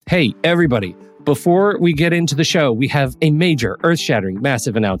Hey, everybody. Before we get into the show, we have a major, earth-shattering,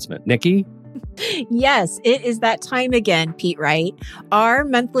 massive announcement. Nikki? Yes, it is that time again, Pete Wright. Our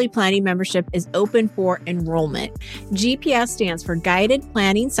monthly planning membership is open for enrollment. GPS stands for Guided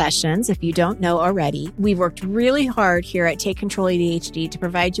Planning Sessions, if you don't know already. We've worked really hard here at Take Control ADHD to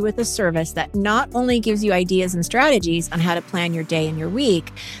provide you with a service that not only gives you ideas and strategies on how to plan your day and your week,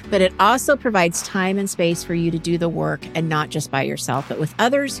 but it also provides time and space for you to do the work, and not just by yourself, but with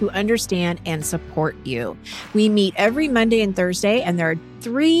others who understand and support you. We meet every Monday and Thursday, and there are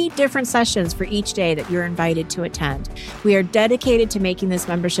 3 different sessions for each day that you're invited to attend. We are dedicated to making this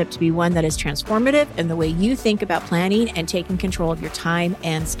membership to be one that is transformative in the way you think about planning and taking control of your time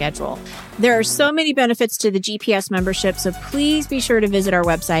and schedule. There are so many benefits to the GPS membership, so please be sure to visit our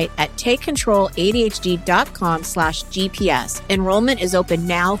website at takecontroladhd.com/GPS. Enrollment is open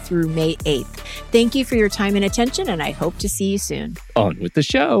now through May 8th. Thank you for your time and attention, and I hope to see you soon. On with the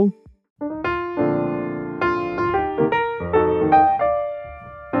show.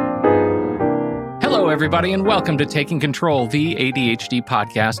 Hello, everybody, and welcome to Taking Control, the ADHD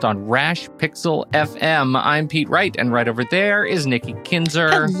podcast on Rash Pixel FM. I'm Pete Wright, and right over there is Nikki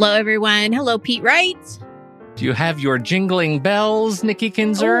Kinzer. Hello, everyone. Hello, Pete Wright. Do you have your jingling bells, Nikki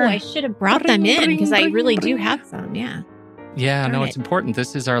Kinzer? Oh, I should have brought them in because I really do have some, yeah. Yeah, no, it's important.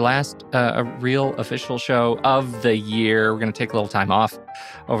 This is our last real official show of the year. We're going to take a little time off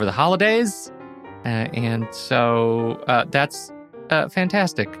over the holidays, and so that's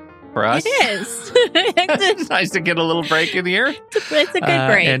fantastic for us. It is. It's nice to get a little break in the year. It's a good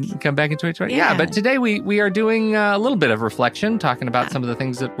break. And come back in 2020. Yeah, but today we are doing a little bit of reflection, talking about some of the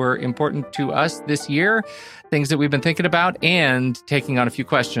things that were important to us this year, things that we've been thinking about, and taking on a few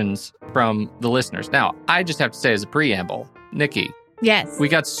questions from the listeners. Now, I just have to say as a preamble, Nikki. Yes. We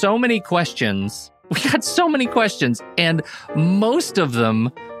got so many questions. And most of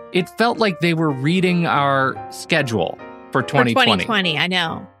them, it felt like they were reading our schedule for 2020. For 2020, I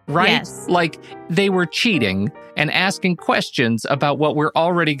know. Right? Yes. Like they were cheating and asking questions about what we're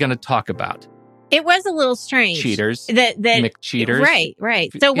already going to talk about. It was a little strange. Cheaters. That McCheaters.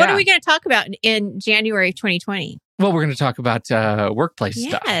 Right. So what are we going to talk about in January of 2020? Well, we're going to talk about workplace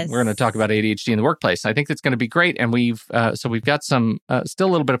stuff. We're going to talk about ADHD in the workplace. I think that's going to be great. And we've got some still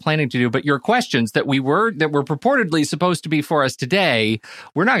a little bit of planning to do. But your questions that were purportedly supposed to be for us today,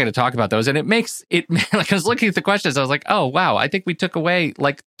 we're not going to talk about those. And it makes it like I was looking at the questions, I was like, oh wow, I think we took away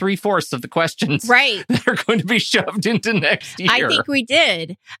like 3/4 of the questions that are going to be shoved into next year. I think we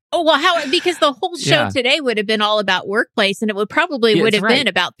did. Oh well, because the whole show today would have been all about workplace, and it would have been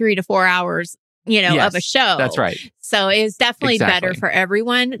about 3 to 4 hours. Of a show. That's right. So it's definitely better for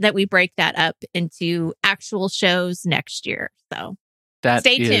everyone that we break that up into actual shows next year. So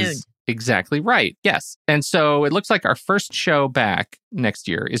stay tuned. Exactly right. Yes. And so it looks like our first show back next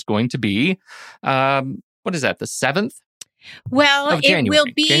year is going to be, what is that, the 7th? Well, it will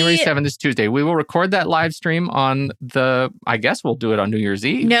be... January 7th is Tuesday. We will record that live stream on I guess we'll do it on New Year's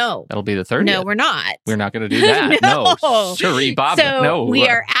Eve. No. That'll be the 30th. No, we're not. We're not going to do that. No. Sorry, Bob. So no. We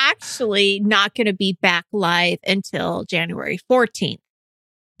are actually not going to be back live until January 14th.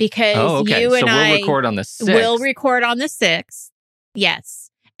 Because you and we'll record on the 6th. We'll record on the 6th. Yes.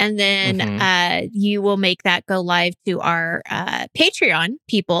 And then you will make that go live to our Patreon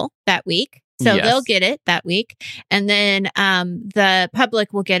people that week. So they'll get it that week. And then the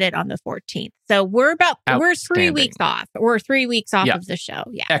public will get it on the 14th. So we're 3 weeks off. We're 3 weeks off of the show.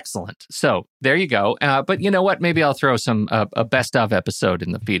 Yeah. Excellent. So there you go. But you know what? Maybe I'll throw some a best of episode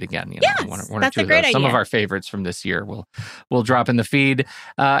in the feed again. Yes, one that's or two a great idea. Some of our favorites from this year we'll drop in the feed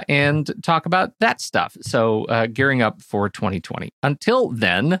and talk about that stuff. So gearing up for 2020. Until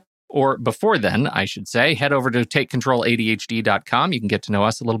then, or before then, I should say, head over to takecontroladhd.com. You can get to know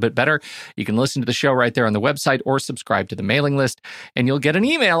us a little bit better. You can listen to the show right there on the website or subscribe to the mailing list, and you'll get an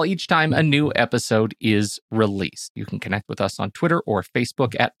email each time a new episode is released. You can connect with us on Twitter or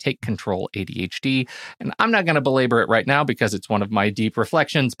Facebook at TakeControlADHD. And I'm not going to belabor it right now because it's one of my deep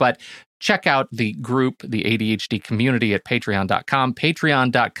reflections, but check out the group, the ADHD community at patreon.com,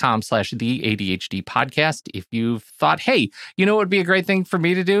 patreon.com/the ADHD podcast. If you've thought, hey, you know what would be a great thing for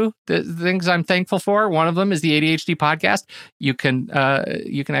me to do? The things I'm thankful for, one of them is the ADHD podcast. You can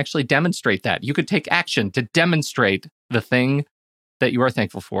actually demonstrate that. You could take action to demonstrate the thing that you are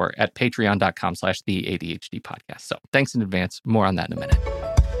thankful for at patreon.com/the ADHD podcast. So thanks in advance. More on that in a minute.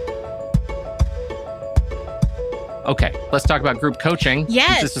 Okay, let's talk about group coaching.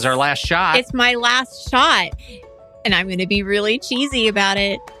 Yes. This is our last shot. It's my last shot. And I'm going to be really cheesy about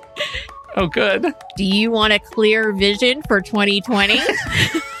it. Oh, good. Do you want a clear vision for 2020?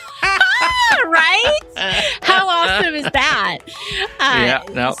 Right? How awesome is that?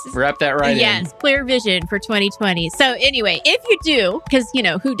 Wrap that right in. Yes, clear vision for 2020. So anyway, if you do, because,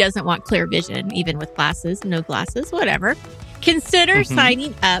 who doesn't want clear vision, even with glasses, no glasses, whatever, consider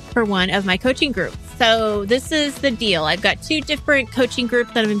signing up for one of my coaching groups. So this is the deal. I've got 2 different coaching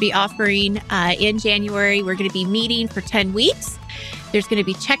groups that I'm going to be offering in January. We're going to be meeting for 10 weeks. There's going to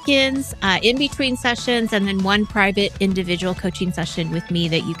be check-ins in between sessions, and then 1 private individual coaching session with me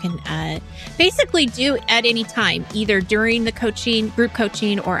that you can basically do at any time, either during the group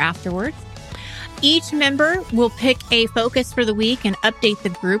coaching or afterwards. Each member will pick a focus for the week and update the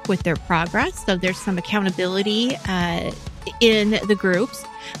group with their progress. So there's some accountability in the groups.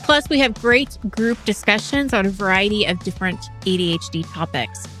 Plus, we have great group discussions on a variety of different ADHD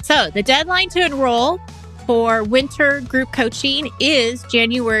topics. So the deadline to enroll for winter group coaching is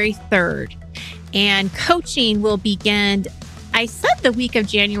January 3rd. And coaching will begin, I said the week of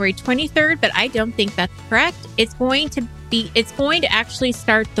January 23rd, but I don't think that's correct. It's going to actually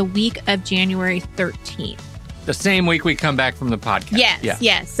start the week of January 13th. The same week we come back from the podcast.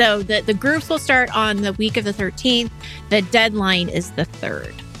 Yes. So the groups will start on the week of the 13th. The deadline is the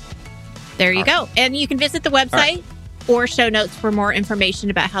 3rd. There you go. And you can visit the website or show notes for more information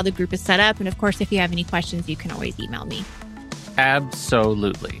about how the group is set up. And of course, if you have any questions, you can always email me.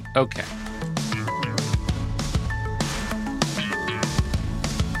 Absolutely. Okay.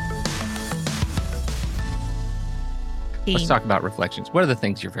 Let's talk about reflections. What are the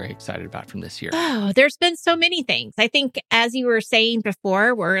things you're very excited about from this year? Oh, there's been so many things. I think, as you were saying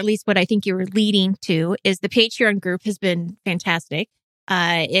before, or at least what I think you were leading to, is the Patreon group has been fantastic.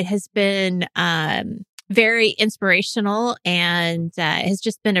 It has been very inspirational and has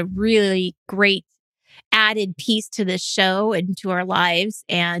just been a really great added piece to this show and to our lives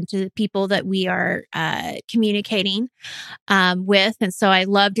and to the people that we are communicating with. And so I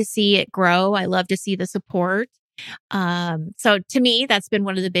love to see it grow. I love to see the support. So to me, that's been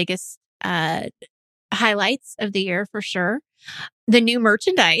one of the biggest highlights of the year for sure. The new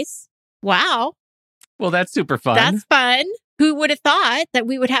merchandise. Wow. Well, that's super fun. That's fun. Who would have thought that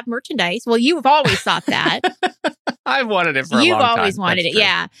we would have merchandise? Well, you've always thought that. I've wanted it for a long time. You've always wanted it.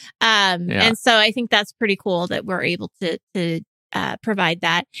 Yeah. And so I think that's pretty cool that we're able to provide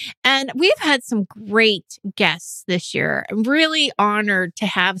that. And we've had some great guests this year. I'm really honored to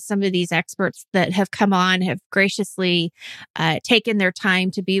have some of these experts that have come on, have graciously taken their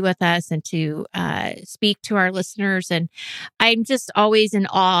time to be with us and to speak to our listeners. And I'm just always in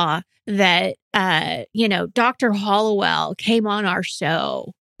awe that, Dr. Hollowell came on our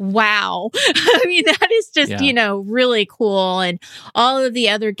show. Wow. I mean, that is just, really cool. And all of the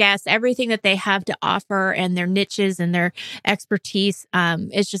other guests, everything that they have to offer and their niches and their expertise,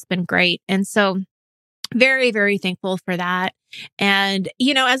 it's just been great. And so very, very thankful for that. And,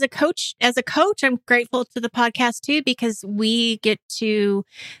 as a coach, I'm grateful to the podcast too, because we get to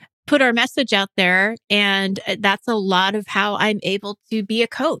put our message out there. And that's a lot of how I'm able to be a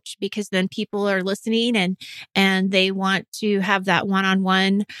coach, because then people are listening and they want to have that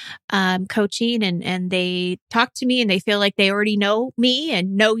one-on-one coaching and they talk to me and they feel like they already know me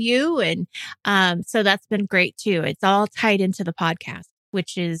and know you. And so that's been great too. It's all tied into the podcast,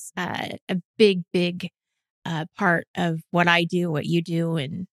 which is a big, big part of what I do, what you do.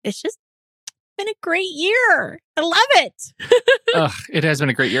 And it's just been a great year. I love it. It has been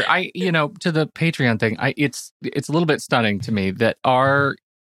a great year. To the Patreon thing, it's a little bit stunning to me that our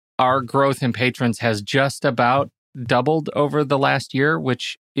growth in patrons has just about doubled over the last year,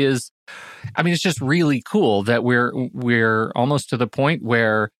 which is, it's just really cool that we're almost to the point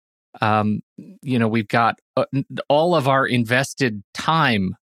where, we've got all of our invested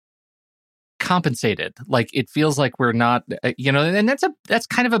time compensated. Like, it feels like we're not, and that's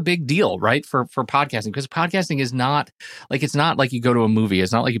kind of a big deal, right? For podcasting, because podcasting is not like, it's not like you go to a movie.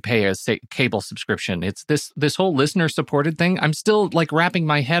 It's not like you pay a cable subscription. It's this whole listener supported thing. I'm still like wrapping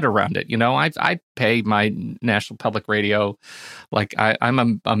my head around it. I pay my National Public Radio. Like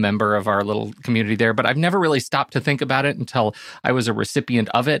I'm a member of our little community there, but I've never really stopped to think about it until I was a recipient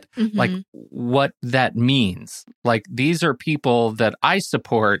of it. Mm-hmm. Like, what that means. Like, these are people that I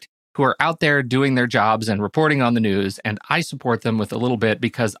support who are out there doing their jobs and reporting on the news, and I support them with a little bit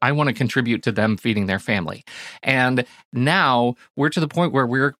because I want to contribute to them feeding their family. And now we're to the point where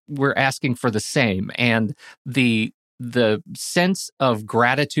we're asking for the same, and the sense of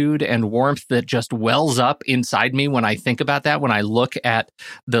gratitude and warmth that just wells up inside me when I think about that, when I look at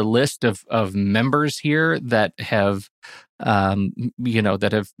the list of members here that have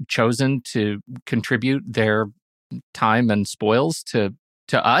chosen to contribute their time and spoils to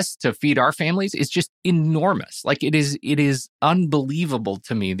to us to feed our families is just enormous. Like it is unbelievable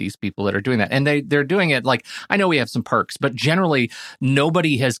to me, these people that are doing that. And they're doing it like, I know we have some perks, but generally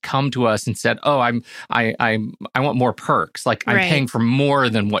nobody has come to us and said, oh, I want more perks. Like I'm paying for more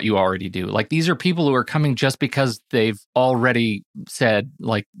than what you already do. Like these are people who are coming just because they've already said,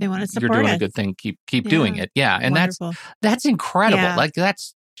 like, they want to support you're doing us. a good thing. Keep doing it. Yeah. And wonderful. that's incredible. Yeah. Like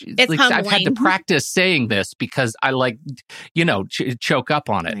it's humbling. I've had to practice saying this because I choke up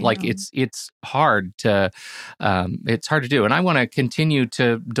on it. Like it's hard to do. And I want to continue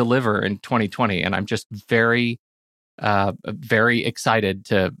to deliver in 2020. And I'm just very, very excited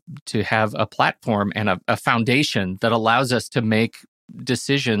to have a platform and a foundation that allows us to make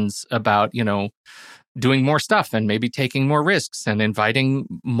decisions about, doing more stuff and maybe taking more risks and inviting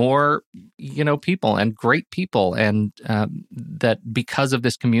more, people and great people. And that because of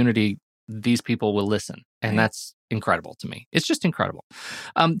this community, these people will listen. And that's incredible to me. It's just incredible.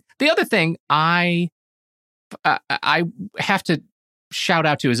 The other thing I have to shout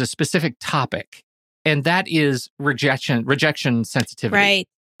out to is a specific topic, and that is rejection sensitivity. Right.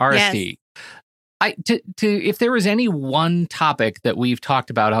 RSD. Yes. If there was any one topic that we've talked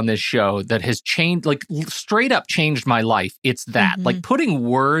about on this show that has changed, like straight up changed my life, it's that. Mm-hmm. Like putting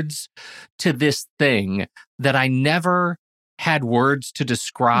words to this thing that I never had words to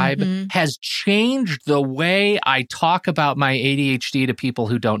describe has changed the way I talk about my ADHD to people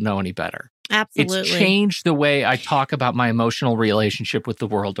who don't know any better. Absolutely. It's changed the way I talk about my emotional relationship with the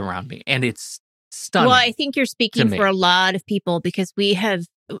world around me. And it's stunning. Well, I think you're speaking for a lot of people, because we have,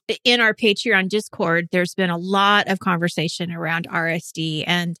 in our Patreon Discord, there's been a lot of conversation around RSD,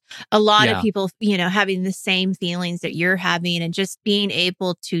 and a lot of people, having the same feelings that you're having, and just being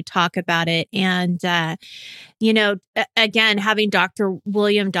able to talk about it. And, again, having Dr.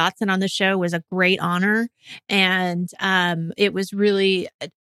 William Dotson on the show was a great honor. And it was really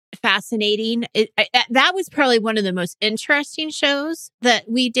fascinating. That was probably one of the most interesting shows that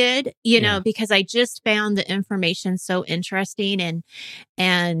we did, because I just found the information so interesting,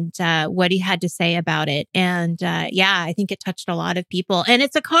 and what he had to say about it. And I think it touched a lot of people. And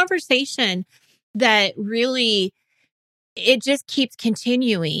it's a conversation that really, it just keeps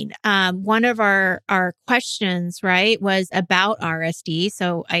continuing. One of our questions, was about RSD.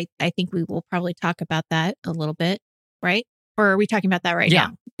 So I think we will probably talk about that a little bit, right? Or are we talking about that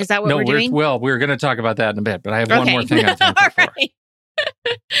now? Is that what we're doing? Well, we're going to talk about that in a bit, but I have one more thing I'm thankful for.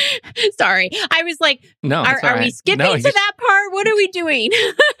 Sorry. I was like, no, are we skipping to that part? What are we doing?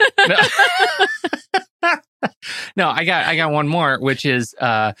 No, I got one more, which is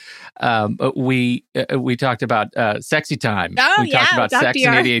we talked about sexy time. Oh, we talked about sex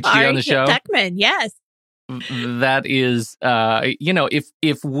and ADHD on the show. Tuckman, yes. That is,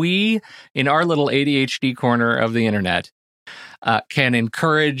 if we in our little ADHD corner of the internet can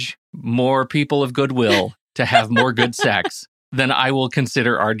encourage more people of goodwill to have more good sex, then I will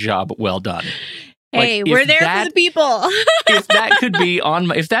consider our job well done. Hey, we're there for the people. If that could be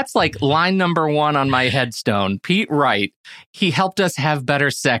if that's like line number 1 on my headstone, Pete Wright, he helped us have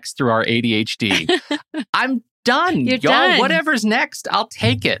better sex through our ADHD. I'm done. You're Y'all, done. Whatever's next, I'll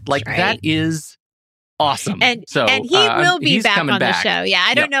take it. Like that is awesome. And he will be back on the show. Yeah,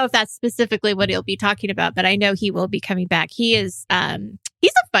 I don't know if that's specifically what he'll be talking about, but I know he will be coming back. He is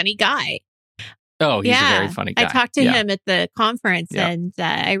he's a funny guy. Oh, he's a very funny guy. I talked to him at the conference, and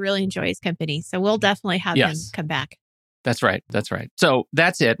I really enjoy his company. So we'll definitely have him come back. That's right. So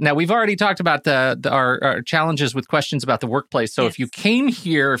that's it. Now, we've already talked about our challenges with questions about the workplace. So if you came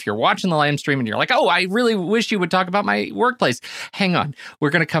here, if you're watching the live stream and you're like, oh, I really wish you would talk about my workplace, hang on.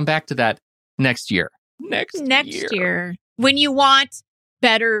 We're going to come back to that next year. Next year. When you want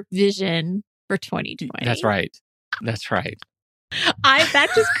better vision for 2020. That's right. That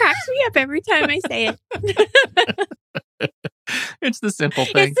just cracks me up every time I say it. It's the simple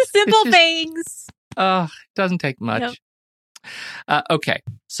things. It's the simple things. It doesn't take much. Nope. Okay,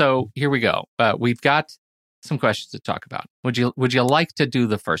 so here we go. We've got some questions to talk about. Would you like to do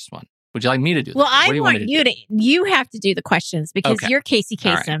the first one? Would you like me to do? Well, I want you to. You have to do the questions because you're Casey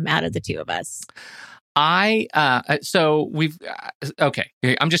Kasem out of the two of us. So we've okay.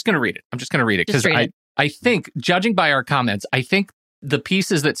 I'm just going to read it because I think, judging by our comments, I think the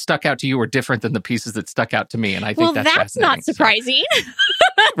pieces that stuck out to you were different than the pieces that stuck out to me, and I think that's not surprising.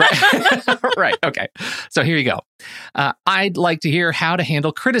 Right. Okay. So here you go. I'd like to hear how to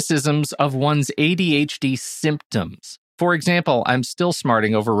handle criticisms of one's ADHD symptoms. For example, I'm still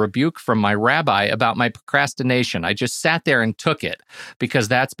smarting over rebuke from my rabbi about my procrastination. I just sat there and took it because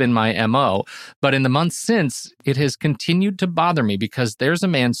that's been my MO. But in the months since, it has continued to bother me because there's a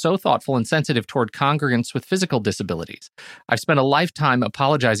man so thoughtful and sensitive toward congregants with physical disabilities. I've spent a lifetime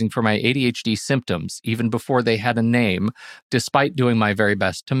apologizing for my ADHD symptoms, even before they had a name, despite doing my very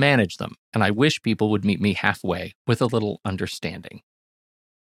best to manage them. And I wish people would meet me halfway with a little understanding.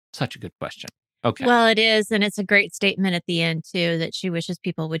 Such a good question. Okay. Well, it is. And it's a great statement at the end, too, that she wishes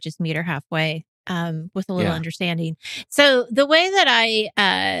people would just meet her halfway with a little understanding. So the way that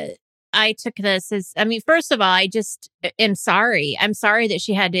I took this is, I mean, first of all, I just am sorry. I'm sorry that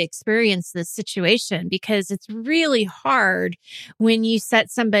she had to experience this situation because it's really hard when you set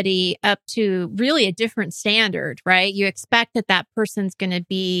somebody up to really a different standard, right? You expect that that person's going to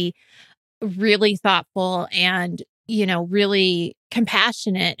be really thoughtful and, you know, really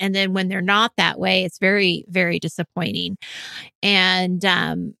compassionate. And then when they're not that way, it's very, very disappointing. And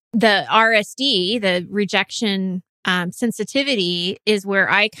the RSD, the rejection sensitivity, is where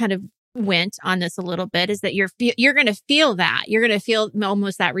I kind of went on this a little bit, is that you're going to feel that. You're going to feel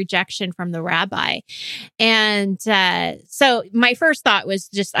almost that rejection from the rabbi. And so my first thought was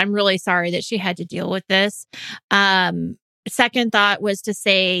just, I'm really sorry that she had to deal with this. Second thought was to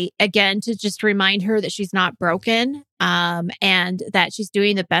say, again, to just remind her that she's not broken, and that she's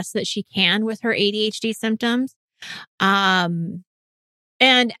doing the best that she can with her ADHD symptoms. And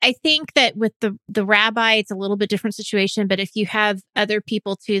I think that with the rabbi, it's a little bit different situation. But if you have other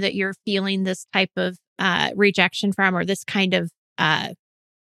people too that you're feeling this type of rejection from, or this kind of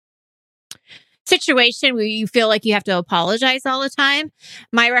situation where you feel like you have to apologize all the time,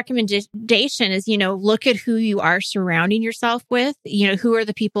 my recommendation is, you know, look at who you are surrounding yourself with, you know, who are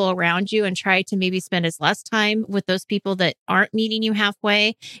the people around you, and try to maybe spend as less time with those people that aren't meeting you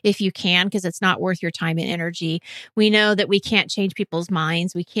halfway if you can, because it's not worth your time and energy. We know that we can't change people's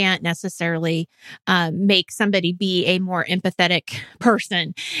minds. We can't necessarily make somebody be a more empathetic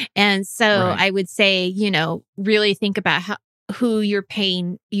person. And so I would say, you know, really think about who you're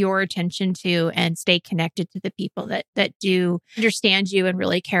paying your attention to and stay connected to the people that do understand you and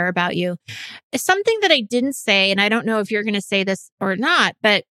really care about you. Something that I didn't say, and I don't know if you're going to say this or not,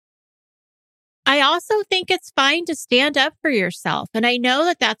 but I also think it's fine to stand up for yourself. And I know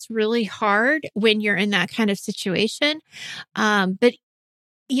that that's really hard when you're in that kind of situation. But,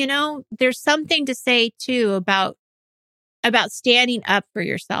 you know, there's something to say too about standing up for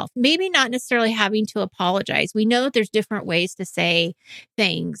yourself, maybe not necessarily having to apologize. We know that there's different ways to say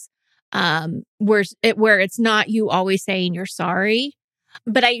things, where it's not you always saying you're sorry.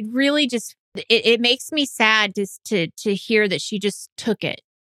 But I really just, it makes me sad just to hear that she just took it.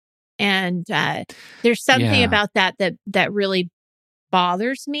 And there's something about that really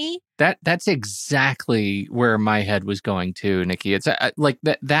bothers me. That's exactly where my head was going to, Nikki. It's like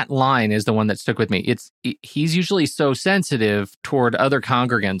that line is the one that stuck with me. He's usually so sensitive toward other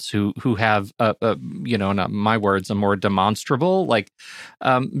congregants who have you know, in my words, a more demonstrable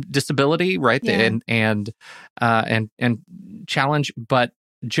disability, right? Yeah. And challenge, but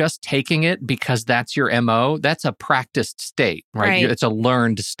just taking it because that's your MO, that's a practiced state, right? It's a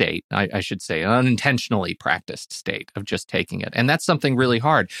learned state, I should say, an unintentionally practiced state of just taking it. And that's something really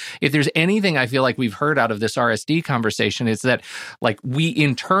hard. If there's anything I feel like we've heard out of this RSD conversation, is that like we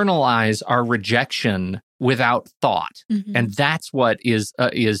internalize our rejection without thought. Mm-hmm. And that's what is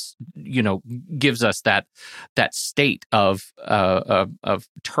you know, gives us that state of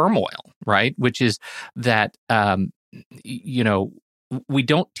turmoil, right? Which is that, you know, we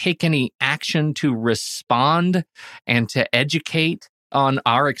don't take any action to respond and to educate on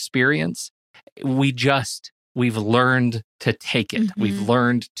our experience. We've learned to take it. Mm-hmm. We've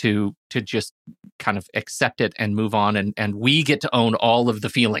learned to just kind of accept it and move on. And we get to own all of the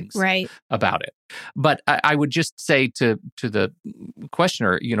feelings about it. But I would just say to the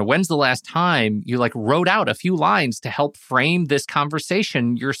questioner, you know, when's the last time you wrote out a few lines to help frame this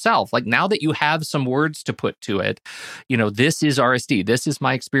conversation yourself? Like, now that you have some words to put to it, you know, this is RSD. This is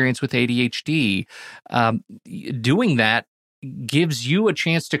my experience with ADHD. Doing that gives you a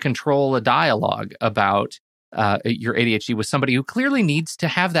chance to control a dialogue about your ADHD with somebody who clearly needs to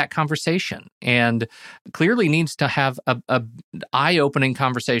have that conversation and clearly needs to have a eye-opening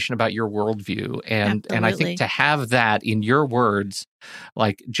conversation about your worldview. And I think to have that in your words,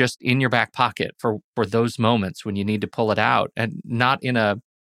 like just in your back pocket for those moments when you need to pull it out, and not in a,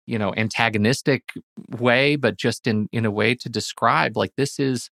 you know, antagonistic way, but just in a way to describe, like, this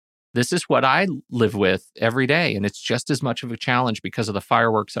is what I live with every day, and it's just as much of a challenge because of the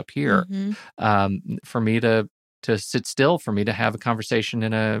fireworks up here. Mm-hmm. For me to sit still, for me to have a conversation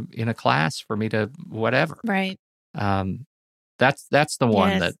in a class, for me to whatever. Right. That's the one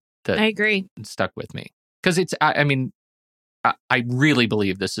Yes, that I agree. stuck with me, because I mean, I really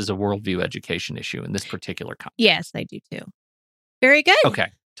believe this is a worldview education issue in this particular context. Yes, I do too. Very good. Okay.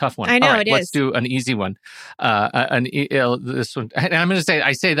 Tough one. I know All right, it let's is. do an easy one. This one, and I'm going to say,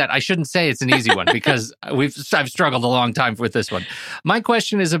 I say that I shouldn't say it's an easy one because I've struggled a long time with this one. My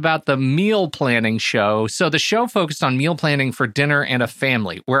question is about the meal planning show. So the show focused on meal planning for dinner and a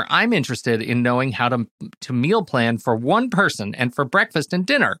family, where I'm interested in knowing how to meal plan for one person and for breakfast and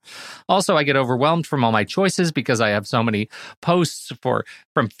dinner. Also, I get overwhelmed from all my choices because I have so many posts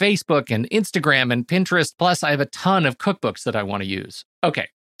from Facebook and Instagram and Pinterest. Plus, I have a ton of cookbooks that I want to use. Okay.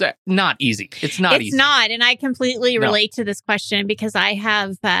 Not easy. It's not easy. It's not. And I completely relate to this question because I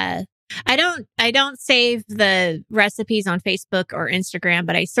have, I don't save the recipes on Facebook or Instagram,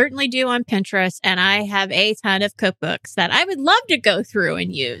 but I certainly do on Pinterest. And I have a ton of cookbooks that I would love to go through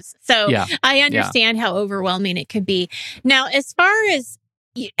and use. So I understand how overwhelming it could be. Now, as far as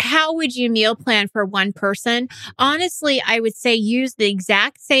how would you meal plan for one person? Honestly, I would say use the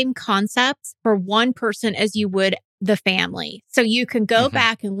exact same concepts for one person as you would the family. So you can go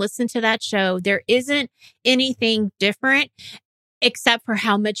back and listen to that show. There isn't anything different except for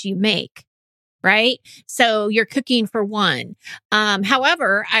how much you make, right? So you're cooking for one.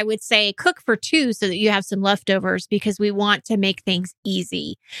 However, I would say cook for two so that you have some leftovers because we want to make things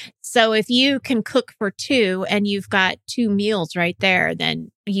easy. So if you can cook for two and you've got two meals right there,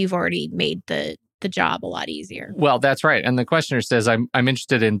 then you've already made the job a lot easier. Well, that's right. And the questioner says, I'm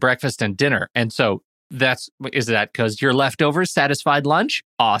interested in breakfast and dinner. And so is that because your leftovers satisfied lunch?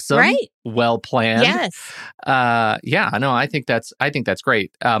 Awesome. Right. Well planned. Yes. I think that's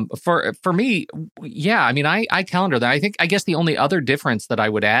great. For me, I mean, I calendar that. I guess the only other difference that I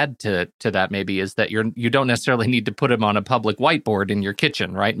would add to that maybe is that you don't necessarily need to put them on a public whiteboard in your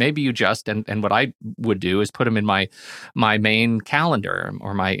kitchen, right? Maybe you just, and what I would do is put them in my main calendar,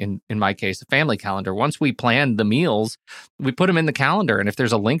 or in my case, a family calendar. Once we plan the meals, we put them in the calendar. And if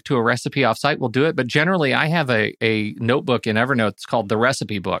there's a link to a recipe offsite, we'll do it. But generally, I have a notebook in Evernote. It's called the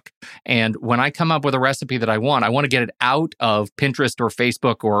Recipe Book. And when I come up with a recipe that I want to get it out of Pinterest or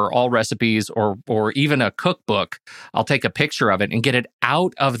Facebook or All Recipes or even a cookbook. I'll take a picture of it and get it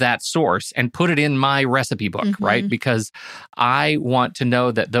out of that source and put it in my recipe book, right? Because I want to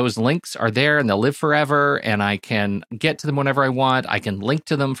know that those links are there and they'll live forever, and I can get to them whenever I want. I can link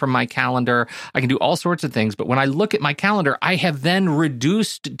to them from my calendar. I can do all sorts of things. But when I look at my calendar, I have then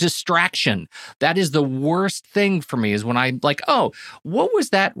reduced distraction. That is the worst thing for me, is when I'm like, oh, what was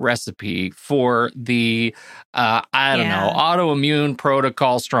that recipe for the, I don't know, autoimmune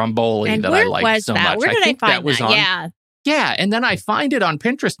protocol Stromboli and that I liked so much? Where did I find that? On, yeah, and then I find it on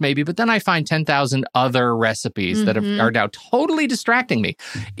Pinterest maybe, but then I find 10,000 other recipes that are now totally distracting me.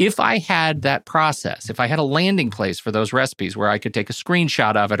 If I had that process, if I had a landing place for those recipes where I could take a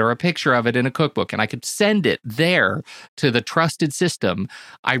screenshot of it or a picture of it in a cookbook and I could send it there to the trusted system,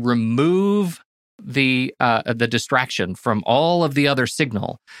 I remove the distraction from all of the other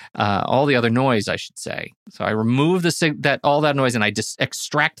signal, all the other noise, I should say. So I remove all that noise and I just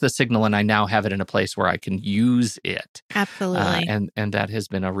extract the signal, and I now have it in a place where I can use it. Absolutely. And that has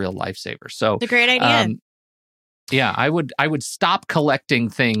been a real lifesaver. So it's a great idea. I would stop collecting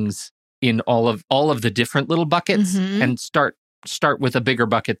things in all of the different little buckets and start with a bigger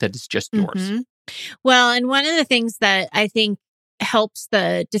bucket that is just yours. Well, and one of the things that I think helps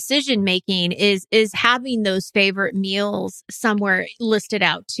the decision making is having those favorite meals somewhere listed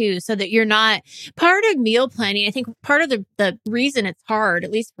out too, so that you're not part of meal planning. I think part of the reason it's hard,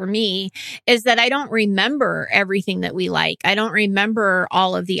 at least for me, is that I don't remember everything that we like. I don't remember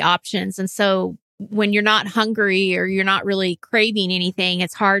all of the options. And so when you're not hungry or you're not really craving anything,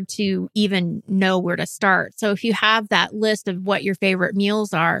 it's hard to even know where to start. So if you have that list of what your favorite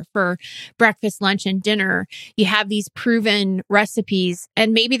meals are for breakfast, lunch, and dinner, you have these proven recipes,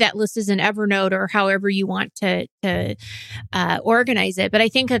 and maybe that list is in Evernote or however you want to organize it. But I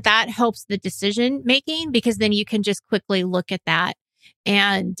think that helps the decision making, because then you can just quickly look at that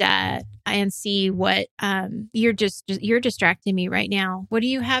and see what you're distracting me right now. What do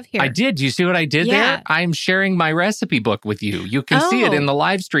you have here? I did. Do you see what I did there? I'm sharing my recipe book with you. You can see it in the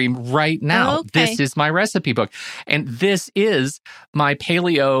live stream right now. Okay. This is my recipe book. And this is my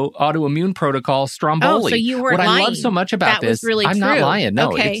paleo autoimmune protocol Stromboli. Oh, so you weren't lying. I love so much about that was really I'm true. not lying.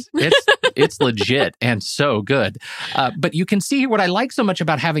 No, okay. it's legit and so good. But you can see what I like so much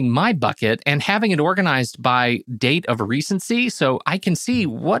about having my bucket and having it organized by date of recency. So I can see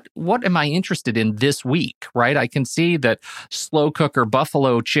what am am I interested in this week, right? I can see that slow cooker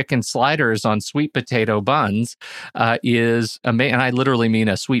buffalo chicken sliders on sweet potato buns is amazing. And I literally mean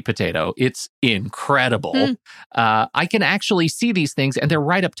a sweet potato. It's incredible. I can actually see these things and they're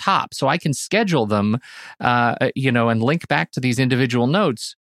right up top. So I can schedule them, and link back to these individual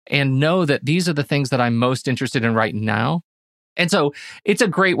notes and know that these are the things that I'm most interested in right now. And so it's a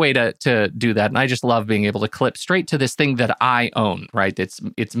great way to do that. And I just love being able to clip straight to this thing that I own, right?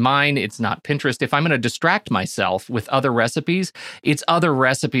 It's mine. It's not Pinterest. If I'm going to distract myself with other recipes, it's other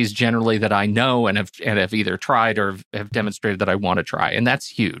recipes generally that I know and have either tried or have demonstrated that I want to try. And that's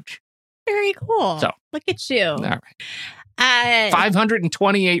huge. Very cool. So look at you. All right.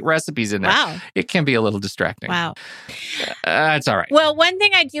 528 recipes in there. Wow. It can be a little distracting. Wow. It's all right. Well, one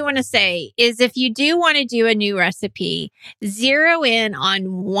thing I do want to say is if you do want to do a new recipe, zero in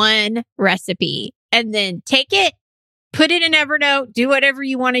on one recipe and then take it, put it in Evernote, do whatever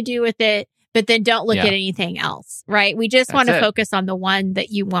you want to do with it, but then don't look at anything else, right? We just want to focus on the one that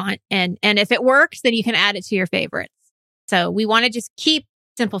you want. And if it works, then you can add it to your favorites. So we want to just keep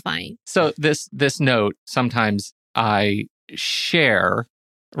simplifying. So this note, sometimes I share,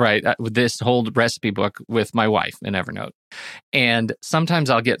 right, this whole recipe book with my wife in Evernote. And sometimes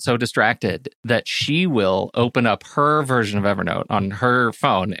I'll get so distracted that she will open up her version of Evernote on her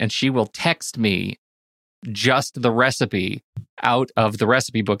phone and she will text me just the recipe out of the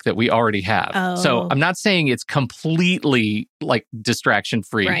recipe book that we already have. Oh. So I'm not saying it's completely like distraction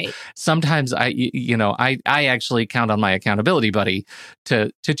free. Right. Sometimes I actually count on my accountability buddy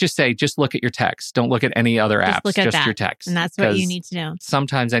to just say, just look at your text. Don't look at any other apps, just your text. And that's what you need to know.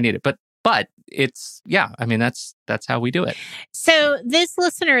 Sometimes I need it. But it's, that's how we do it. So this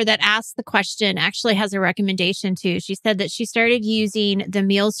listener that asked the question actually has a recommendation too. She said that she started using the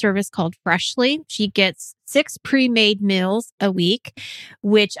meal service called Freshly. She gets 6 pre-made meals a week,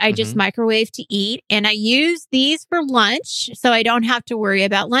 which I just microwave to eat. And I use these for lunch, so I don't have to worry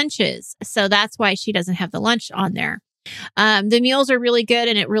about lunches. So that's why she doesn't have the lunch on there. The meals are really good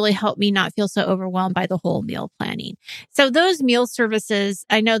and it really helped me not feel so overwhelmed by the whole meal planning. So those meal services,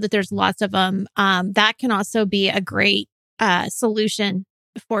 I know that there's lots of them. That can also be a great solution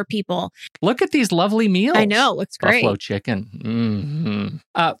for people. Look at these lovely meals. I know, it looks great. Buffalo chicken.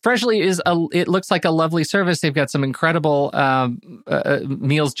 Freshly it looks like a lovely service. They've got some incredible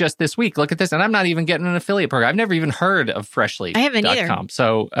meals just this week. Look at this. And I'm not even getting an affiliate program. I've never even heard of Freshly. I haven't either.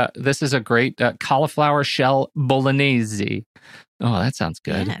 So this is a great cauliflower shell bolognese. Oh, that sounds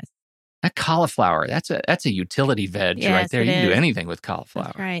good. Yes. That cauliflower, that's a utility veg right there. You can do anything with cauliflower.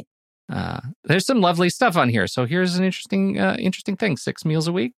 That's right. There's some lovely stuff on here. So here's an interesting thing. 6 meals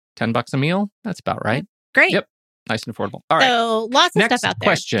a week, $10 a meal. That's about right. Great. Yep. Nice and affordable. All right. So lots of stuff out there.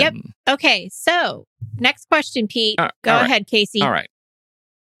 Next question. Yep. Okay. So next question, Pete. Go ahead, Casey. All right.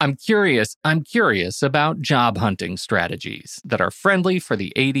 I'm curious about job hunting strategies that are friendly for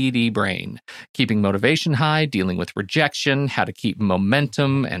the ADD brain, keeping motivation high, dealing with rejection, how to keep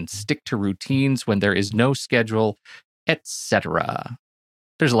momentum and stick to routines when there is no schedule, etc.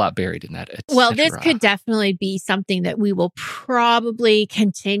 There's a lot buried in that. Well, this could definitely be something that we will probably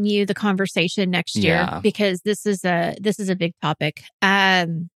continue the conversation next year because this is a big topic.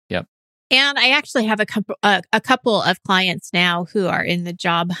 Yep. And I actually have a couple of clients now who are in the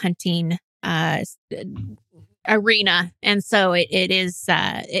job hunting arena, and so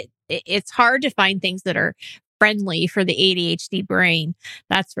it's hard to find things that are friendly for the ADHD brain,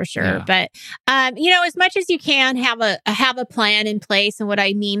 that's for sure. Yeah. But as much as you can have a plan in place, and what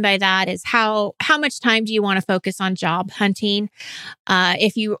I mean by that is how much time do you want to focus on job hunting?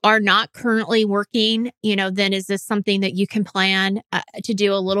 If you are not currently working, then is this something that you can plan to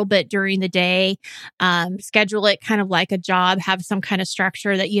do a little bit during the day? Schedule it kind of like a job, have some kind of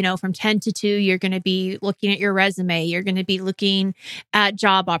structure that from 10 to 2 you're going to be looking at your resume, you're going to be looking at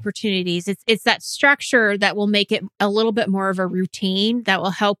job opportunities. It's that structure that will make it a little bit more of a routine that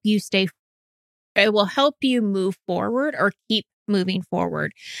will help you it will help you move forward or keep moving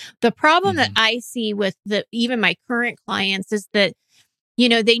forward. The problem that I see with even my current clients is that,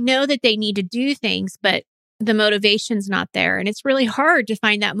 they know that they need to do things, but the motivation's not there. And it's really hard to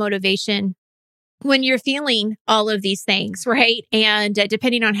find that motivation when you're feeling all of these things, right? And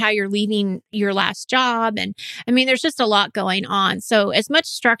depending on how you're leaving your last job. And there's just a lot going on. So as much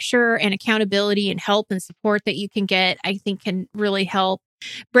structure and accountability and help and support that you can get, I think can really help.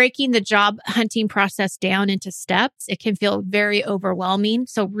 Breaking the job hunting process down into steps, it can feel very overwhelming.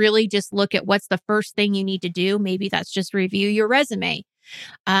 So really just look at what's the first thing you need to do. Maybe that's just review your resume.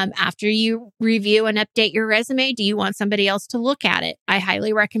 After you review and update your resume, do you want somebody else to look at it? I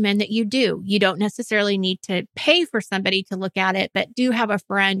highly recommend that you do. You don't necessarily need to pay for somebody to look at it, but do have a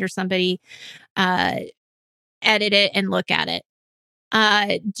friend or somebody edit it and look at it.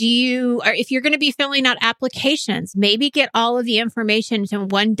 Or if you're going to be filling out applications, maybe get all of the information into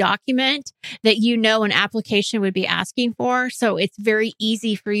one document that you know an application would be asking for. So it's very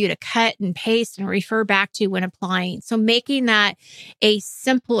easy for you to cut and paste and refer back to when applying. So making that a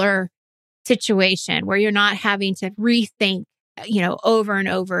simpler situation where you're not having to rethink, over and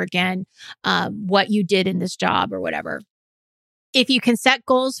over again, what you did in this job or whatever. If you can set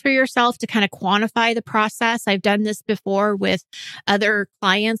goals for yourself to kind of quantify the process, I've done this before with other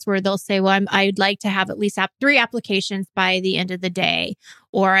clients where they'll say, well, I'd like to have at least 3 applications by the end of the day,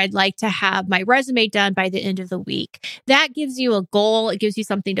 or I'd like to have my resume done by the end of the week. That gives you a goal. It gives you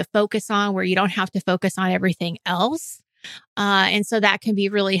something to focus on where you don't have to focus on everything else. And so that can be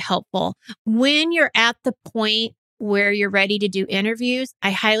really helpful. When you're at the point where you're ready to do interviews,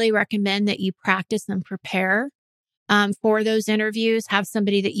 I highly recommend that you practice and prepare for those interviews. Have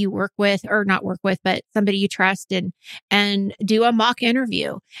somebody that you work with, or not work with, but somebody you trust, and do a mock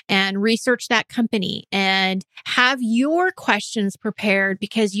interview and research that company and have your questions prepared,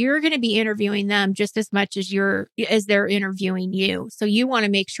 because you're going to be interviewing them just as much as they're interviewing you. So you want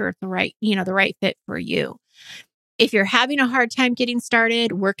to make sure it's the right fit for you. If you're having a hard time getting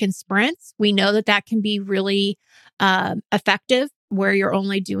started, work in sprints. We know that can be really effective, where you're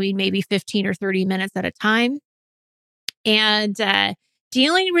only doing maybe 15 or 30 minutes at a time. And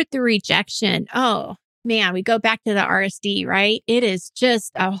dealing with the rejection, oh man, we go back to the RSD, right? It is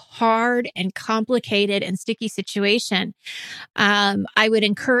just a hard and complicated and sticky situation. I would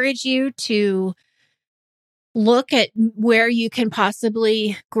encourage you to look at where you can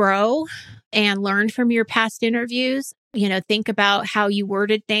possibly grow and learn from your past interviews. Think about how you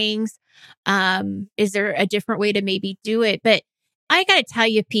worded things. Is there a different way to maybe do it? But I got to tell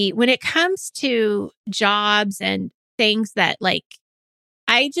you, Pete, when it comes to jobs and things that,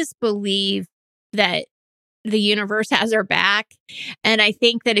 I just believe that the universe has our back. And I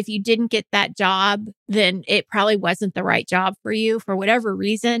think that if you didn't get that job, then it probably wasn't the right job for you. For whatever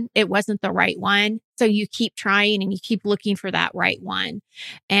reason, it wasn't the right one. So you keep trying and you keep looking for that right one.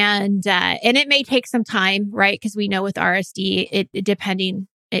 And it may take some time, right? Because we know with RSD, depending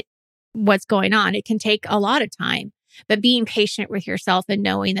what's going on, it can take a lot of time. But being patient with yourself and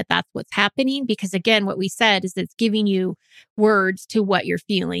knowing that that's what's happening, because again, what we said is it's giving you words to what you're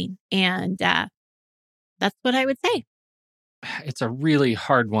feeling. And that's what I would say. It's a really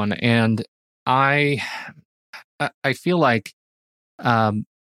hard one. And I feel like the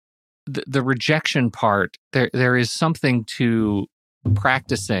rejection part, there is something to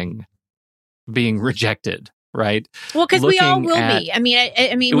practicing being rejected. Right. Well, because we all will be. I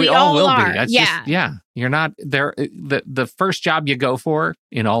mean, we all will are. Be. That's you're not there. The first job you go for,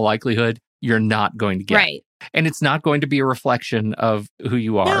 in all likelihood, you're not going to get. Right. And it's not going to be a reflection of who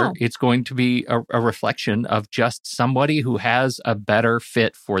you are. No. It's going to be a reflection of just somebody who has a better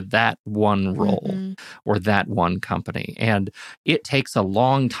fit for that one role or that one company. And it takes a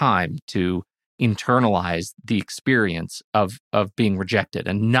long time to internalize the experience of being rejected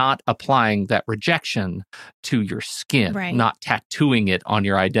and not applying that rejection to your skin, right. Not tattooing it on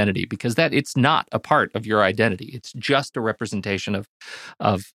your identity, because it's not a part of your identity. It's just a representation of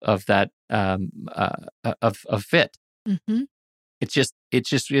that of fit. Mm-hmm. It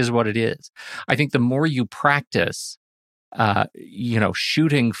just is what it is. I think the more you practice,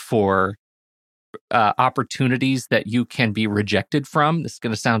 shooting for opportunities that you can be rejected from. This is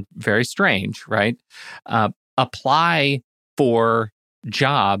going to sound very strange, right? Apply for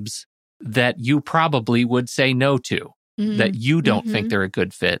jobs that you probably would say no to, that you don't think they're a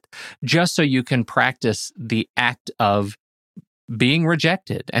good fit, just so you can practice the act of being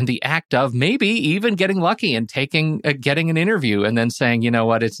rejected and the act of maybe even getting lucky and getting an interview and then saying, you know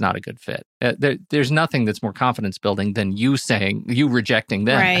what, it's not a good fit. There's nothing that's more confidence building than you rejecting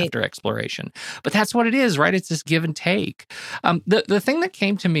them after exploration. But that's what it is, right? It's this give and take. The thing that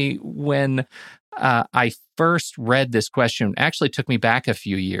came to me when I first read this question actually took me back a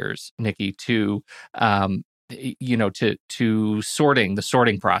few years, Nikki, to to the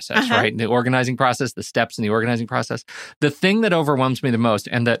sorting process, right? The organizing process, the steps in the organizing process. The thing that overwhelms me the most,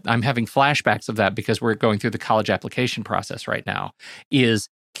 and that I'm having flashbacks of that because we're going through the college application process right now, is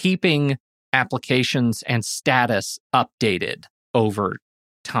keeping applications and status updated over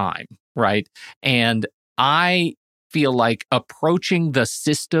time, right? And I feel like approaching the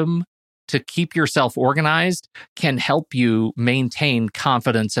system to keep yourself organized can help you maintain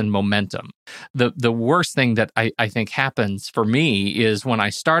confidence and momentum. The worst thing that I think happens for me is when I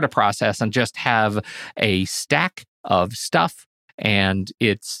start a process and just have a stack of stuff, and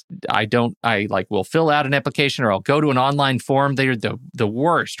I will fill out an application, or I'll go to an online form. They're the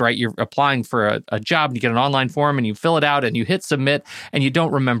worst, right? You're applying for a job and you get an online form and you fill it out and you hit submit and you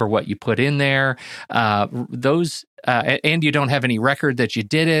don't remember what you put in there. And you don't have any record that you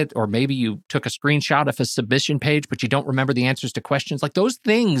did it, or maybe you took a screenshot of a submission page, but you don't remember the answers to questions. Like, those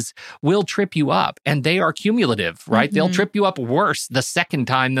things will trip you up, and they are cumulative, right? Mm-hmm. They'll trip you up worse the second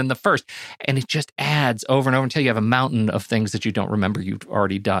time than the first. And it just adds over and over until you have a mountain of things that you don't remember you've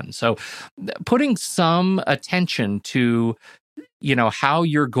already done. So putting some attention to, how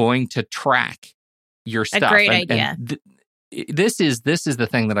you're going to track your stuff. A great idea. This is the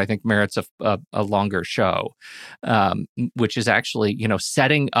thing that I think merits a longer show, which is actually,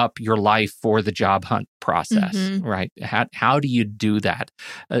 setting up your life for the job hunt process, right? How do you do that,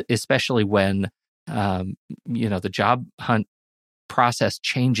 especially when, the job hunt process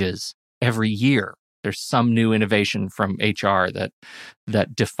changes every year? There's some new innovation from HR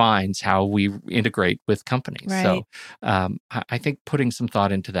that defines how we integrate with companies. Right. So I think putting some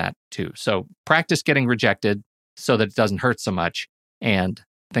thought into that too. So practice getting rejected so that it doesn't hurt so much, and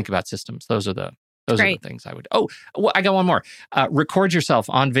think about systems. Those are the things I would. Oh, well, I got one more. Record yourself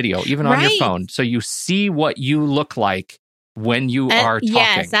on video, even on your phone, so you see what you look like when you are talking.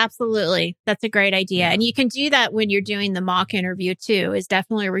 Yes, absolutely. That's a great idea. Yeah. And you can do that when you're doing the mock interview too, is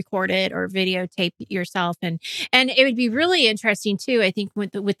definitely record it or videotape yourself. And it would be really interesting too, I think,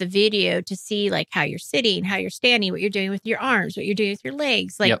 with the video, to see like how you're sitting, how you're standing, what you're doing with your arms, what you're doing with your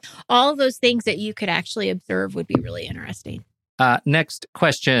legs. Like all of those things that you could actually observe would be really interesting. Next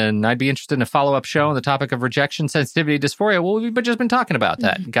question. I'd be interested in a follow-up show on the topic of rejection, sensitivity, dysphoria. Well, we've just been talking about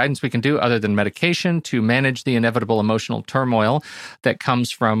that. Mm-hmm. Guidance we can do other than medication to manage the inevitable emotional turmoil that comes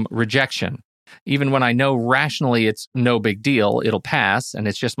from rejection. Even when I know rationally it's no big deal, it'll pass, and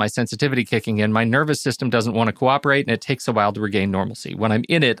it's just my sensitivity kicking in, my nervous system doesn't want to cooperate, and it takes a while to regain normalcy. When I'm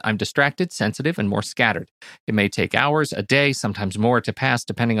in it, I'm distracted, sensitive, and more scattered. It may take hours, a day, sometimes more to pass,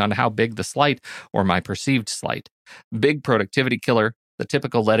 depending on how big the slight or my perceived slight. Big productivity killer. The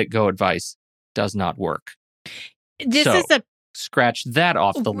typical let it go advice does not work. Scratch that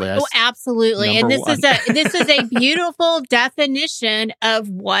off the list. Oh, absolutely. Number and this is a beautiful definition of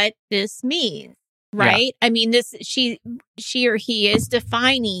what this means, right? Yeah. I mean, she or he is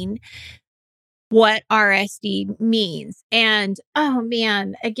defining what RSD means. And oh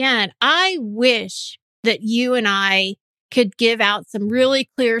man, again, I wish that you and I could give out some really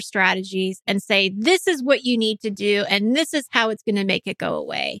clear strategies and say, this is what you need to do, and this is how it's going to make it go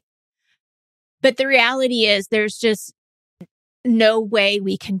away. But the reality is there's just no way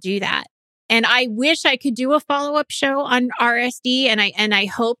we can do that. And I wish I could do a follow-up show on RSD, and I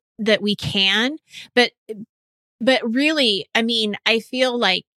hope that we can. But really, I mean, I feel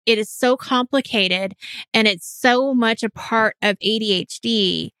like it is so complicated, and it's so much a part of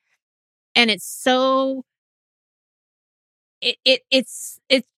ADHD, and it's so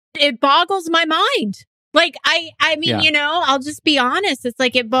it boggles my mind. Like, I mean, I'll just be honest. It's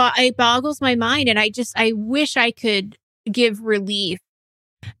like it boggles my mind, and I wish I could give relief.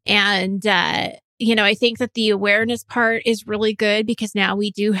 And, I think that the awareness part is really good, because now we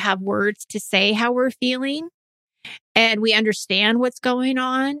do have words to say how we're feeling, and we understand what's going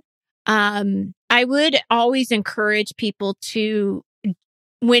on. I would always encourage people to,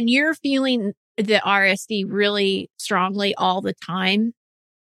 when you're feeling the RSD really strongly all the time,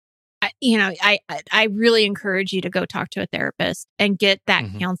 I really encourage you to go talk to a therapist and get that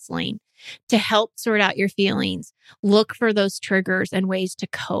counseling to help sort out your feelings. Look for those triggers and ways to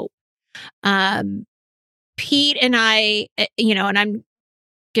cope. Pete and I, and I'm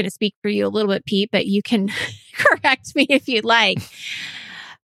going to speak for you a little bit, Pete, but you can correct me if you'd like.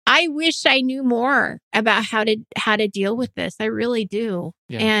 I wish I knew more about how to deal with this. I really do.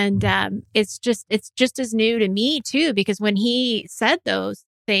 Yeah. And it's just as new to me too, because when he said those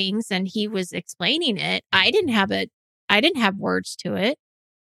things and he was explaining it, I didn't have words to it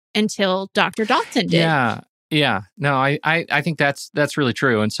until Dr. Dotson did. Yeah. No, I think that's really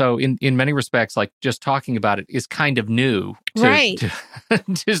true. And so in many respects, like, just talking about it is kind of new to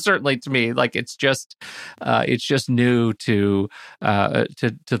certainly to me. Like, it's just new to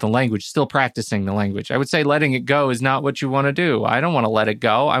the language, still practicing the language. I would say letting it go is not what you want to do. I don't want to let it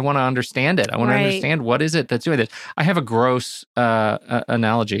go. I want to understand it. I want to understand what is it that's doing this. I have a gross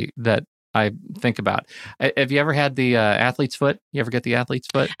analogy that I think about. Have you ever had the athlete's foot? You ever get the athlete's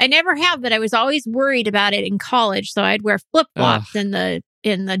foot? I never have, but I was always worried about it in college. So I'd wear flip-flops in the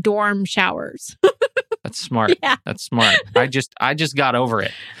in the dorm showers. That's smart. Yeah. That's smart. I just got over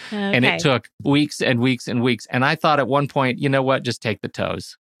it. And it took weeks and weeks and weeks. And I thought at one point, you know what? Just take the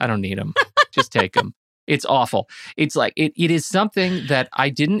toes. I don't need them. Just take them. It's awful. It's like, it is something that I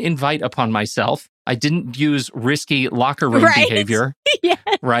didn't invite upon myself. I didn't use risky locker room behavior. Yeah.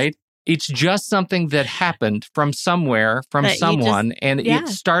 Right? It's just something that happened from somewhere, from someone, and it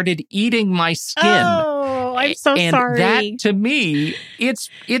started eating my skin. Oh, I'm so sorry. And that, to me, it's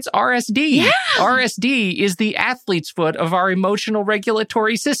RSD. Yeah. RSD is the athlete's foot of our emotional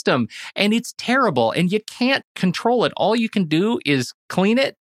regulatory system, and it's terrible, and you can't control it. All you can do is clean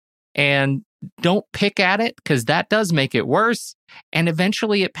it and don't pick at it, because that does make it worse, and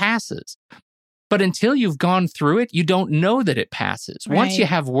eventually it passes. But until you've gone through it, you don't know that it passes. Right. Once you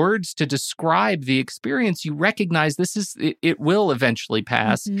have words to describe the experience, you recognize it will eventually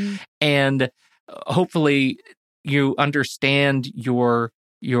pass. Mm-hmm. And hopefully you understand your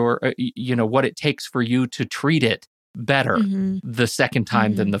what it takes for you to treat it better the second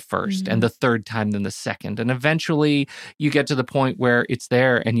time than the first, and the third time than the second. And eventually you get to the point where it's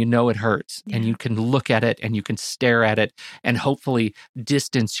there and you know it hurts, and you can look at it and you can stare at it and hopefully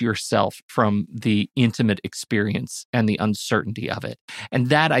distance yourself from the intimate experience and the uncertainty of it. And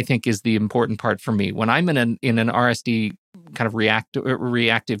that, I think, is the important part for me. When I'm in an RSD kind of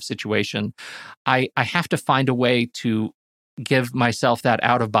reactive situation, I have to find a way to give myself that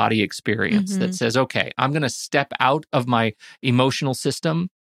out-of-body experience that says, okay, I'm going to step out of my emotional system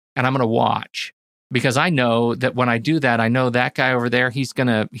and I'm going to watch, because I know that when I do that, I know that guy over there, he's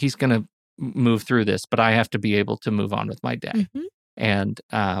going to move through this, but I have to be able to move on with my day. And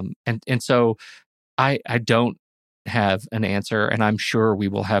so I don't have an answer, and I'm sure we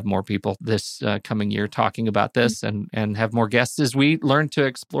will have more people this coming year talking about this and have more guests as we learn to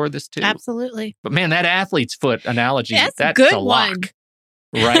explore this too. Absolutely. But man, that athlete's foot analogy, that's a good a lock,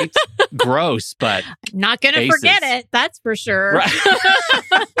 one. Right? Gross, but not going to forget it. That's for sure. Right.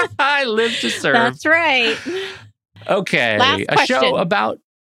 I live to serve. That's right. Okay. Last question.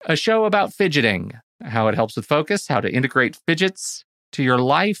 A show about fidgeting, how it helps with focus, how to integrate fidgets to your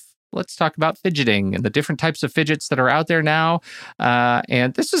life. Let's talk about fidgeting and the different types of fidgets that are out there now.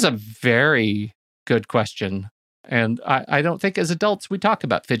 And this is a very good question. And I don't think as adults we talk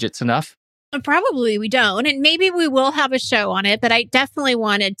about fidgets enough. Probably we don't. And maybe we will have a show on it, but I definitely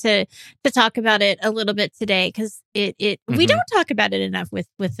wanted to talk about it a little bit today, because we don't talk about it enough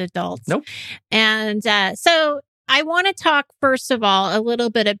with adults. Nope. And so I want to talk, first of all, a little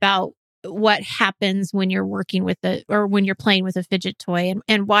bit about what happens when you're working with when you're playing with a fidget toy,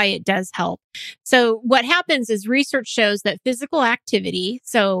 and why it does help. So what happens is research shows that physical activity,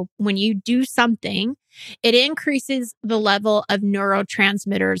 so when you do something, it increases the level of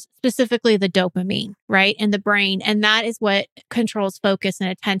neurotransmitters, specifically the dopamine, right, in the brain. And that is what controls focus and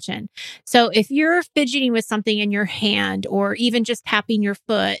attention. So if you're fidgeting with something in your hand, or even just tapping your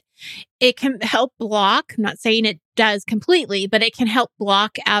foot, it can help block, I'm not saying it does completely, but it can help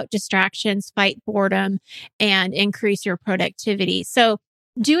block out distractions, fight boredom, and increase your productivity. So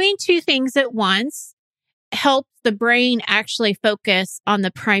doing two things at once helps the brain actually focus on the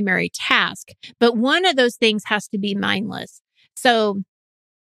primary task. But one of those things has to be mindless. So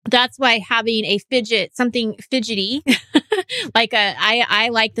that's why having a something fidgety, like I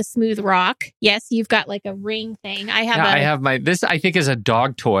like the Smooth Rock. Yes, you've got like a ring thing. I have this I think is a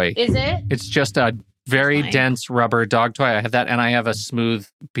dog toy. Is it? It's just a very dense rubber dog toy. I have that, and I have a smooth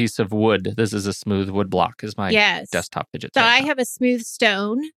piece of wood. This is a smooth wood block is my desktop fidget. So I have a Smooth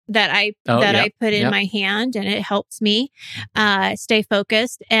Stone that I put in my hand, and it helps me stay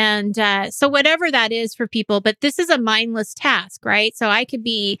focused. And so whatever that is for people, but this is a mindless task, right? So I could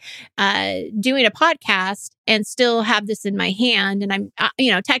be doing a podcast and still have this in my hand, and I'm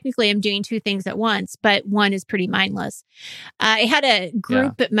technically I'm doing two things at once, but one is pretty mindless. I had a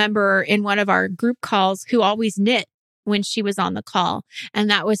group member in one of our group calls who always knit when she was on the call, and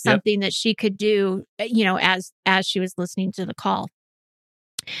that was something that she could do, as she was listening to the call.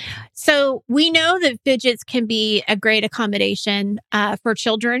 So we know that fidgets can be a great accommodation for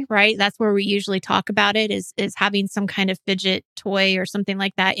children, right? That's where we usually talk about it, is having some kind of fidget toy or something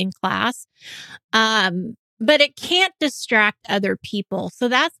like that in class. But it can't distract other people. So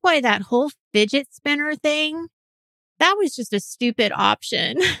that's why that whole fidget spinner thing, that was just a stupid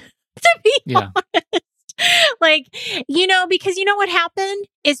option, to be honest. Like, because what happened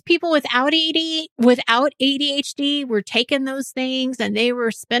is people without ADHD were taking those things and they were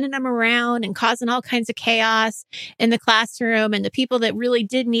spinning them around and causing all kinds of chaos in the classroom. And the people that really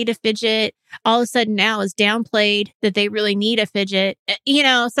did need a fidget, all of a sudden now is downplayed that they really need a fidget,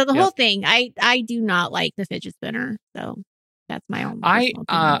 so the whole thing, I do not like the fidget spinner. So That's my own personal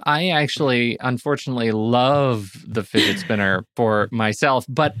opinion. I actually, unfortunately, love the fidget spinner for myself,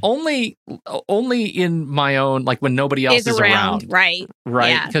 but only in my own, like when nobody else is around. Right.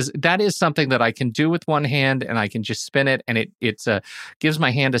 Right. Because that is something that I can do with one hand, and I can just spin it, and it gives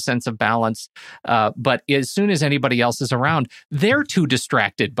my hand a sense of balance. But as soon as anybody else is around, they're too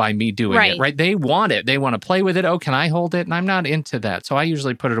distracted by me doing it. Right. They want it. They want to play with it. Oh, can I hold it? And I'm not into that. So I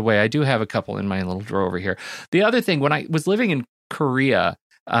usually put it away. I do have a couple in my little drawer over here. The other thing, when I was living in Korea,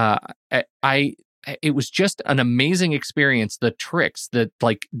 it was just an amazing experience. The tricks, the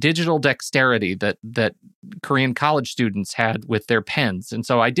like digital dexterity that Korean college students had with their pens. And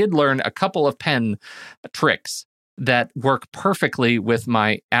so I did learn a couple of pen tricks that work perfectly with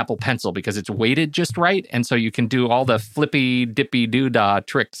my Apple Pencil because it's weighted just right. And so you can do all the flippy dippy doo-dah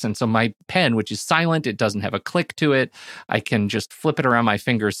tricks. And so my pen, which is silent, it doesn't have a click to it. I can just flip it around my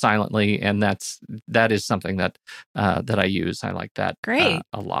fingers silently. And that is something that I use. I like that a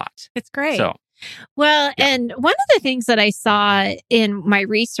lot. It's great. So, well, and one of the things that I saw in my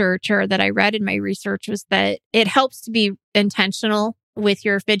research, or that I read in my research, was that it helps to be intentional with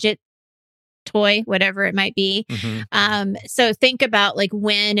your fidget toy, whatever it might be. So think about like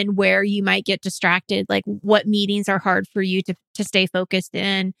when and where you might get distracted, like what meetings are hard for you to stay focused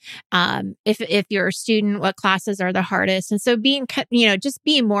in. If you're a student, what classes are the hardest? And so just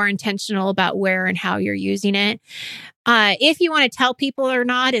being more intentional about where and how you're using it. If you want to tell people or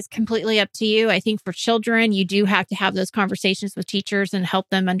not is completely up to you. I think for children, you do have to have those conversations with teachers and help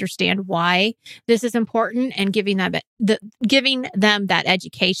them understand why this is important, and giving them that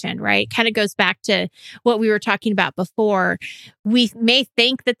education, right? Kind of goes back to what we were talking about before. We may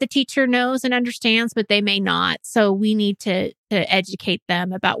think that the teacher knows and understands, but they may not. So we need to educate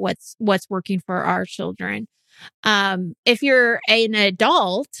them about what's working for our children. If you're an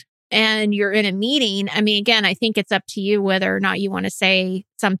adult and you're in a meeting, I mean, again, I think it's up to you whether or not you want to say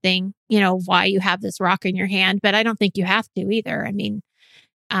something, why you have this rock in your hand, but I don't think you have to either. I mean,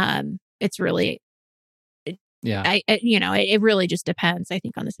 it's really, it really just depends, I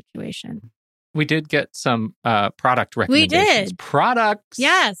think, on the situation. We did get some product recommendations. We did. Products.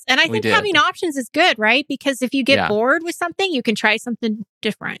 Yes. And I think having options is good, right? Because if you get bored with something, you can try something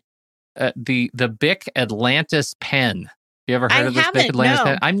different. The Bic Atlantis pen. You ever heard of this Bic Atlantis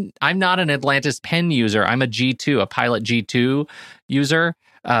pen? I'm not an Atlantis pen user. I'm a G2, a Pilot G2 user,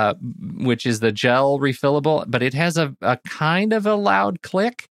 which is the gel refillable, but it has a kind of a loud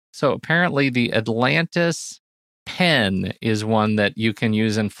click. So apparently the Atlantis pen is one that you can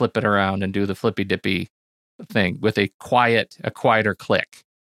use and flip it around and do the flippy dippy thing with a quieter click.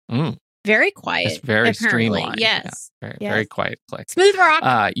 Very quiet. It's very streamlined. Yes. Yeah, very quiet click. Smooth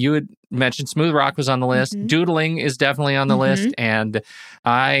Rock. You had mentioned Smooth Rock was on the list. Doodling is definitely on the list. And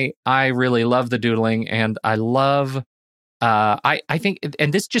I really love the doodling, and I love, I think,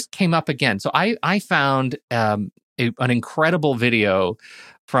 and this just came up again. So I found an incredible video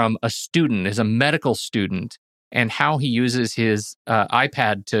from a student, is a medical student, and how he uses his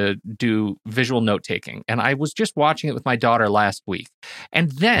iPad to do visual note-taking. And I was just watching it with my daughter last week.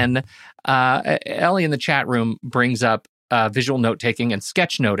 And then Ellie in the chat room brings up visual note-taking and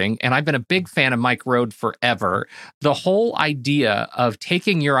sketchnoting. And I've been a big fan of Mike Road forever. The whole idea of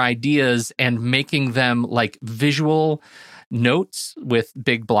taking your ideas and making them like visual notes with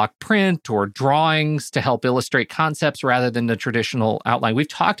big block print or drawings to help illustrate concepts rather than the traditional outline. We've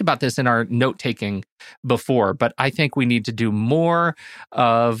talked about this in our note-taking before, but I think we need to do more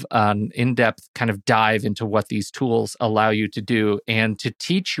of an in-depth kind of dive into what these tools allow you to do, and to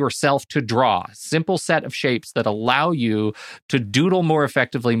teach yourself to draw a simple set of shapes that allow you to doodle more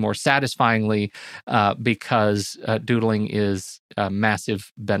effectively, more satisfyingly, because doodling is a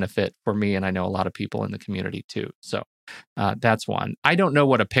massive benefit for me, and I know a lot of people in the community too. So that's one. I don't know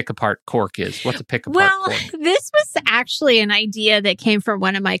what a pick-apart cork is. What's a pick-apart cork? Well, this was actually an idea that came from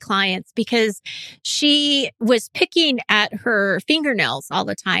one of my clients, because she was picking at her fingernails all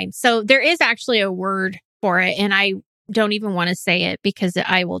the time. So there is actually a word for it, and I don't even want to say it because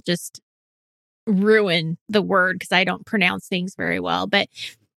I will just ruin the word because I don't pronounce things very well. But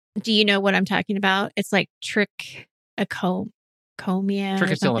do you know what I'm talking about? It's like trichomania.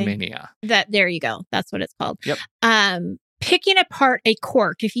 Trichotillomania. There you go. That's what it's called. Yep. Picking apart a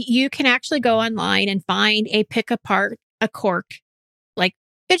cork. If you can actually go online and find a pick apart a cork like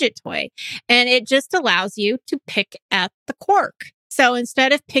fidget toy, and it just allows you to pick at the cork. So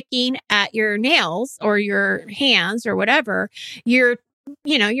instead of picking at your nails or your hands or whatever, you're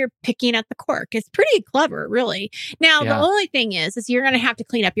picking at the cork. It's pretty clever, really. Now, the only thing is you're going to have to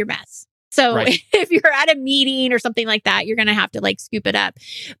clean up your mess. So if you're at a meeting or something like that, you're going to have to like scoop it up.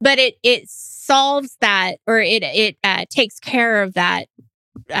 But it solves that, or it takes care of that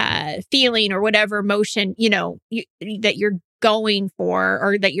feeling or whatever emotion, that you're going for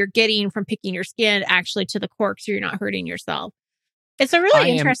or that you're getting from picking your skin actually to the cork, so you're not hurting yourself. It's a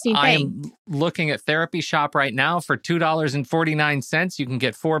really interesting thing. I am looking at Therapy Shop right now for $2.49. You can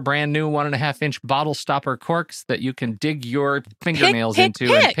get 4 brand new 1.5-inch bottle stopper corks that you can dig your fingernails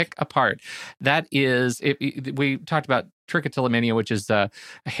into and pick apart. That is, we talked about trichotillomania, which is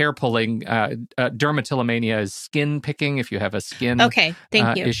hair pulling. Dermatillomania is skin picking. If you have a skin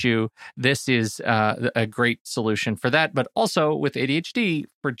issue, this is a great solution for that. But also with ADHD,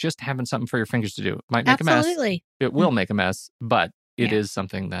 for just having something for your fingers to do. It might make a mess. It will make a mess, but it is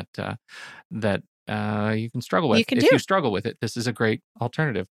something that you can struggle with. If you struggle with it, this is a great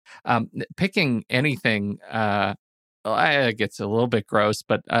alternative. Picking anything, it gets a little bit gross,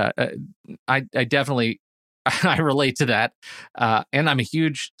 but I definitely I relate to that. And I'm a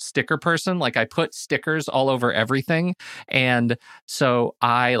huge sticker person. Like, I put stickers all over everything. And so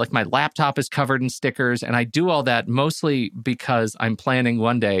my laptop is covered in stickers, and I do all that mostly because I'm planning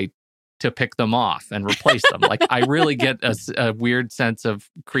one day to pick them off and replace them. Like, I really get a weird sense of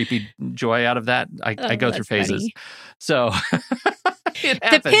creepy joy out of that. I go through phases. Funny. So it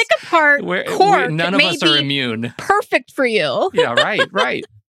happens. The pick apart cork, none of us are immune. Perfect for you. Yeah, right.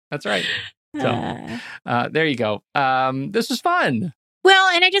 That's right. So there you go. This was fun. Well,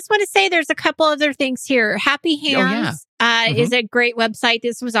 and I just want to say there's a couple other things here. Happy Hands is a great website.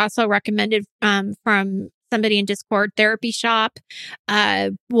 This was also recommended from somebody in Discord. Therapy Shop.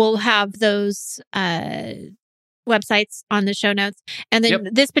 We'll have those websites on the show notes. And then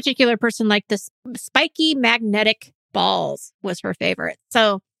this particular person liked the spiky magnetic balls was her favorite.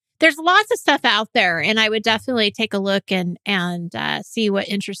 So there's lots of stuff out there, and I would definitely take a look and see what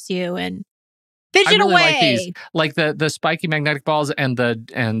interests you and fidget away. Like these, like the spiky magnetic balls and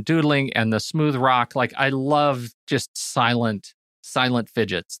doodling and the smooth rock. Like, I love just silent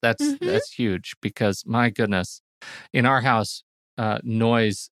fidgets. That's huge, because my goodness, in our house,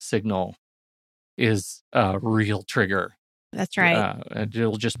 noise signal is a real trigger. That's right.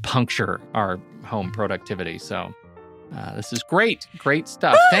 It'll just puncture our home productivity. So this is great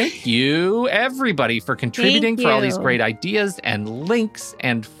stuff. Thank you, everybody, for contributing, for all these great ideas and links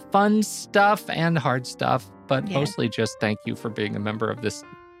and fun stuff and hard stuff. But mostly just thank you for being a member of this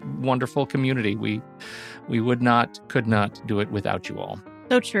wonderful community. We could not do it without you all.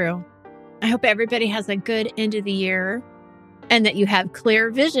 So true. I hope everybody has a good end of the year and that you have clear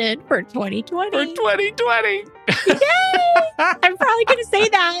vision for 2020. For 2020. Yay! I'm probably going to say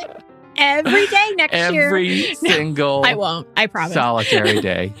that every day next year. Every single I won't. I promise. Solitary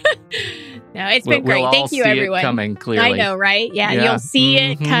day. No, it's been great. Thank you, everyone. It coming clearly. I know, right? Yeah. You'll see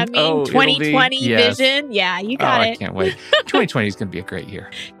it coming. 2020 vision. Yeah, you got it. I can't wait. 2020 is going to be a great year.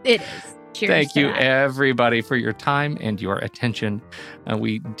 It is. Cheers. Thank you, everybody, for your time and your attention.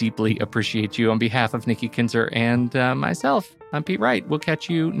 We deeply appreciate you. On behalf of Nikki Kinzer and myself, I'm Pete Wright. We'll catch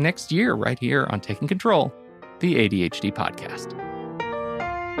you next year right here on Taking Control, the ADHD podcast.